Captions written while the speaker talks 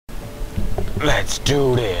Let's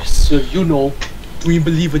do this. So, you know, dream,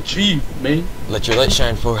 believe, achieve, man. Let your light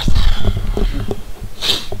shine forth.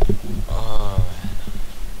 Oh,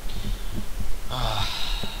 man.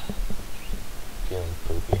 Feeling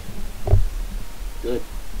poopy. Good.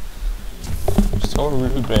 So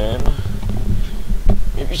rude, man.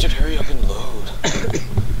 Maybe you should hurry up and load.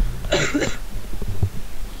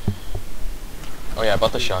 Oh yeah, I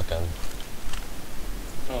bought the shotgun.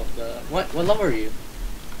 Oh, what level are you?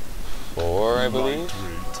 4, I believe.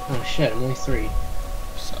 Oh shit, I'm only 3.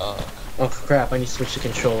 Suck. Oh crap, I need to switch the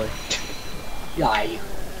controller. Yay.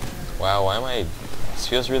 Wow, why am I... This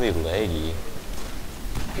feels really laggy.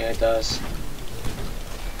 Yeah, it does.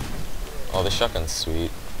 Oh, the shotgun's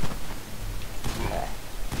sweet.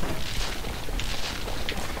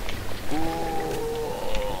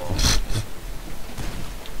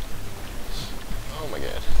 Oh my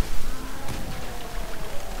god.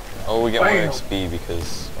 Oh, we get more XP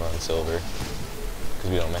because we're on silver. Because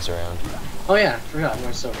we don't mess around. Oh yeah, I forgot,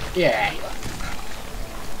 more silver. Yeah.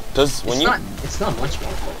 Does, when It's not much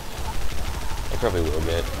more, but... I probably will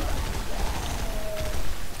get.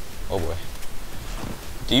 Oh boy.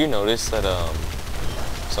 Do you notice that,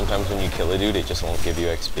 sometimes when you kill a dude, it just won't give you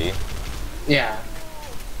XP? Yeah.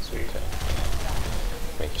 It's weird. Okay.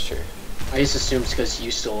 Making sure. I just assumed it's because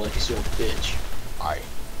you stole it, because you're a bitch. Alright.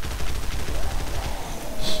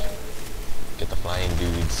 Get the flying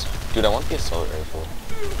dudes. Dude, I want the assault rifle.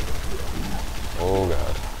 Oh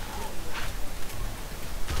god.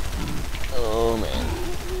 Oh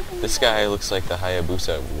man. This guy looks like the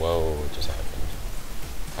Hayabusa. Whoa, what just happened?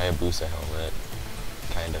 Hayabusa helmet.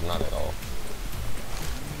 Kind of, not at all.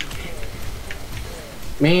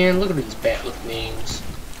 Man, look at these bad look names.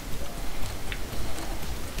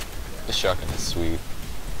 The shotgun is sweet.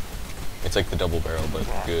 It's like the double barrel, but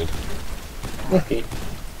good. Okay.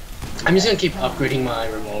 I'm just gonna keep upgrading my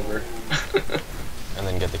revolver. And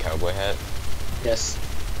then get the cowboy hat. Yes.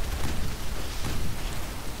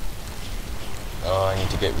 Oh, I need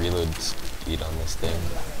to get reload speed on this thing.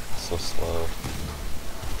 It's so slow.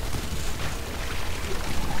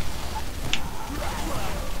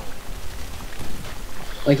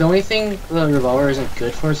 Like, the only thing the revolver isn't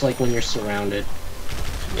good for is, like, when you're surrounded.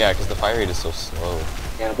 Yeah, because the fire rate is so slow.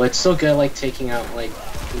 Yeah, but it's still good, like, taking out, like,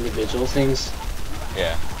 individual things.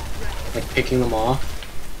 Yeah. Like, picking them off.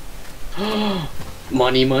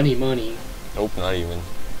 Money, money, money. Nope, not even.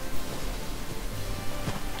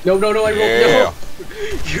 No, I rolled, Yeah. no!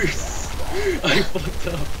 I fucked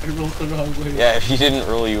up. I rolled the wrong way. Yeah, if you didn't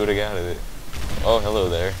roll, you would have got it. Oh, hello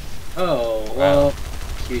there. Oh, Wow. well,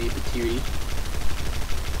 cutie patootie.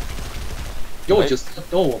 You're just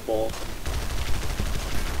adorable.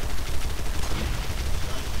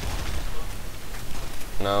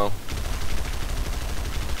 No.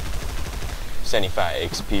 75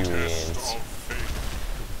 experience.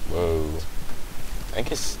 Whoa. I think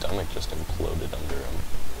his stomach just imploded under him.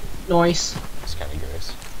 Nice. It's kind of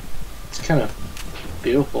gross. It's kind of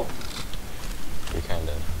beautiful. You're kind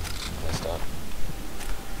of messed up.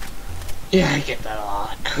 Yeah, I get that a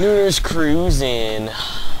lot. News cruising.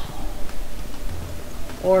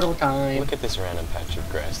 Portal time. Look at this random patch of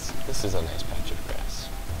grass. This is a nice patch of grass.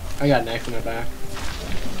 I got a knife in my back.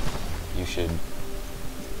 You should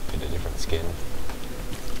get a different skin.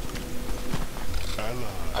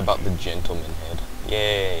 I bought the gentleman head.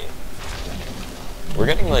 Yay. We're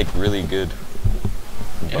getting like really good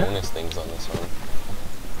bonus things on this one.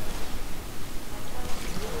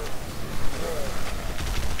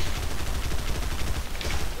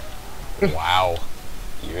 Wow.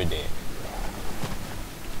 You're a dick.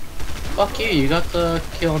 Fuck you, you got the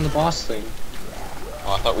kill on the boss thing.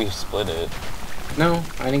 Oh, I thought we split it. No,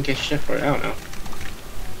 I didn't get shit for it, I don't know.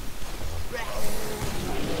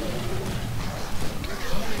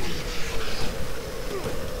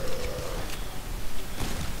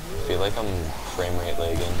 I feel like I'm frame rate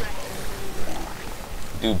lagging.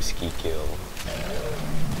 Doobski kill.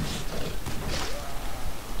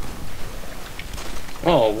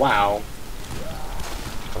 Oh, wow.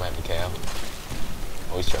 Come at me, Cal.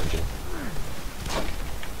 Always charging.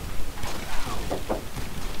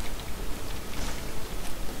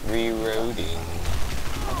 Reroading.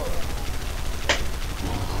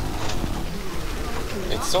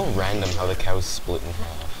 It's so random how the cows split in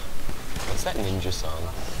half. What's that ninja song?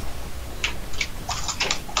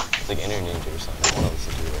 It's like Inner Ninja or something. What else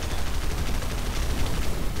is it right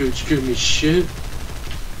now? Dude, you give me shit?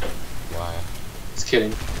 Why? Just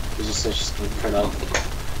kidding. It's just such a cut out.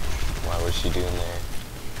 Why was she doing there?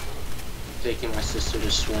 Taking my sister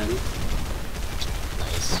to swim.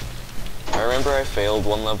 Nice. I remember I failed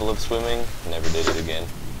one level of swimming, never did it again.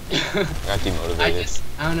 Got demotivated.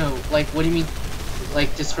 I don't know, like, what do you mean?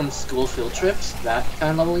 Like, just from school field trips? That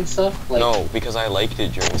kind of leveling stuff? Like, No, because I liked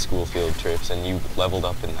it during school field trips, and you leveled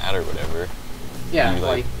up in that or whatever. yeah, You,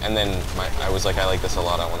 like, and then I was like, I like this a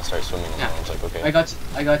lot. I want to start swimming. And yeah. I was like, okay. I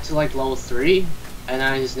got to like level 3, and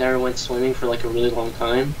I just never went swimming for like a really long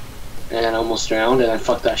time, and I almost drowned, and I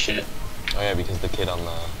fucked that shit. Oh yeah, because the kid on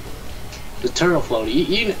The turtle float.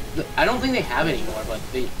 I don't think they have it anymore, but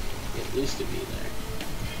it used to be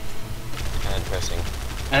there. kind of depressing.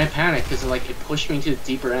 And I panicked because like it pushed me to the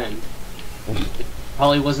deeper end. It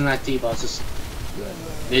probably wasn't that deep. I was just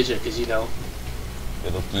ninja, because you know.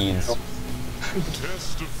 Little kids.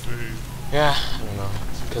 Yeah, I don't know.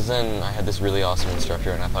 Because then I had this really awesome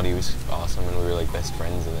instructor, and I thought he was awesome, and we were like best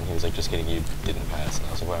friends, and then he was like, just kidding, you didn't pass. And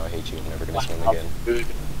I was like, wow, I hate you, I'm never going to swim again. Dude.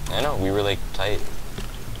 I know, we were like tight.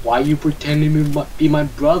 Why you pretending to be my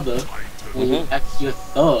brother when you actually a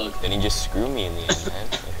thug? Then he just screwed me in the end, man.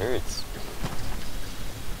 It hurts.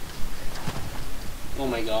 Oh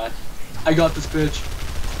my god. I got this bitch.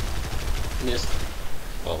 Missed.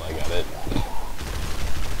 Well, I got it.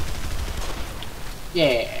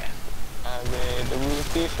 Yeah. I made the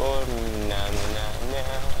move before, na na na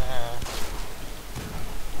na.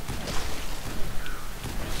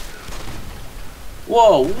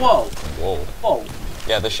 Whoa, whoa, Whoa. whoa.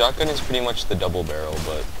 Yeah, the shotgun is pretty much the double barrel,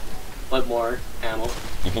 but But more ammo.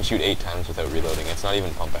 you can shoot 8 times without reloading. It's not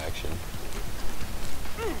even pump action.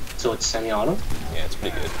 So it's semi-auto? Yeah, it's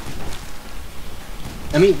pretty good.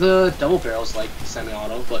 I mean, the double barrel's like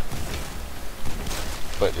semi-auto, but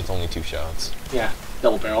But it's only 2 shots. yeah,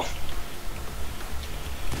 double barrel.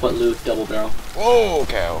 But loot, double barrel. Whoa,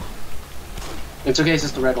 cow. It's okay, it's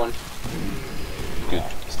just the red one. Dude,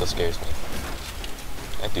 still scares me.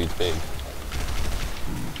 That dude's big.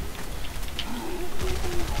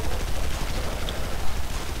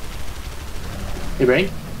 Hey, Brain?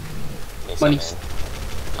 Hey, Monies. man.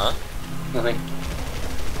 Huh? Nothing.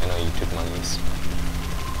 I know you took monies.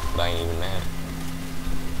 But I ain't even mad.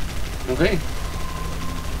 Okay.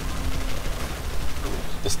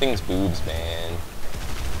 This thing's boobs, man.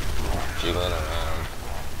 Jiggling around.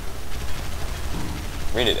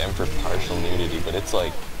 Rated M for partial nudity, but it's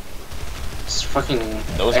like It's fucking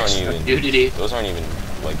those aren't extra even nudity. those aren't even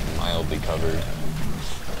like mildly covered.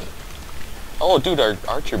 Oh, dude, our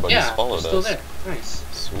archer buddies Yeah, followed still us. there. Nice.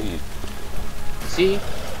 Sweet. See?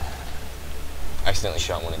 I accidentally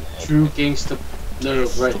shot one in the head. True gangsta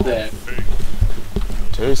love right there.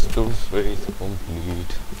 Taste of faith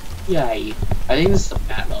complete. Yay. I think this is the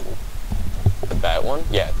bat level. The bat one?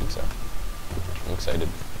 Yeah, I think so. I'm excited.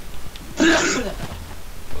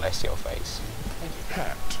 Bless your face.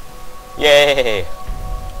 Hat. Yay!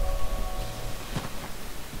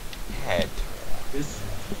 Head. This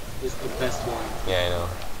is the best one. Yeah, I know.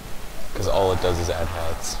 Because all it does is add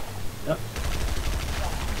hats. Yep.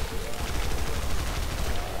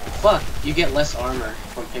 Fuck, you get less armor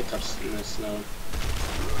from pickups in this node.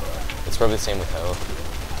 It's probably the same with health.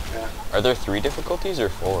 Yeah, Are there 3 difficulties or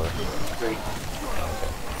 4? great. Okay.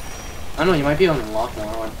 I don't know, you might be able to unlock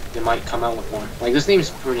more, or they might come out with more. Like, this game is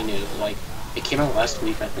pretty new. Like, it came out last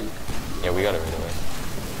week, I think. Yeah, we got it right away.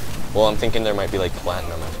 Well, I'm thinking there might be like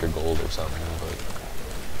platinum after gold or something, but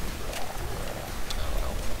I don't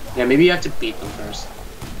know. Yeah, maybe you have to beat them first.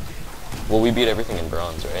 Well, we beat everything in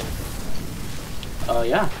bronze, right?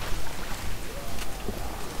 Yeah.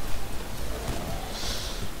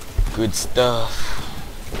 Good stuff.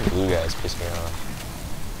 The blue guys piss me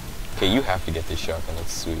off. Okay, you have to get this shotgun,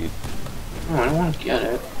 it's sweet. Oh, I don't want to get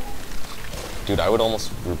it. Dude, I would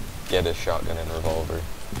almost get a shotgun and revolver.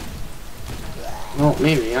 Well,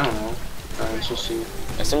 maybe, I don't know. Alright, let's just see.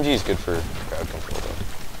 SMG is good for crowd control though.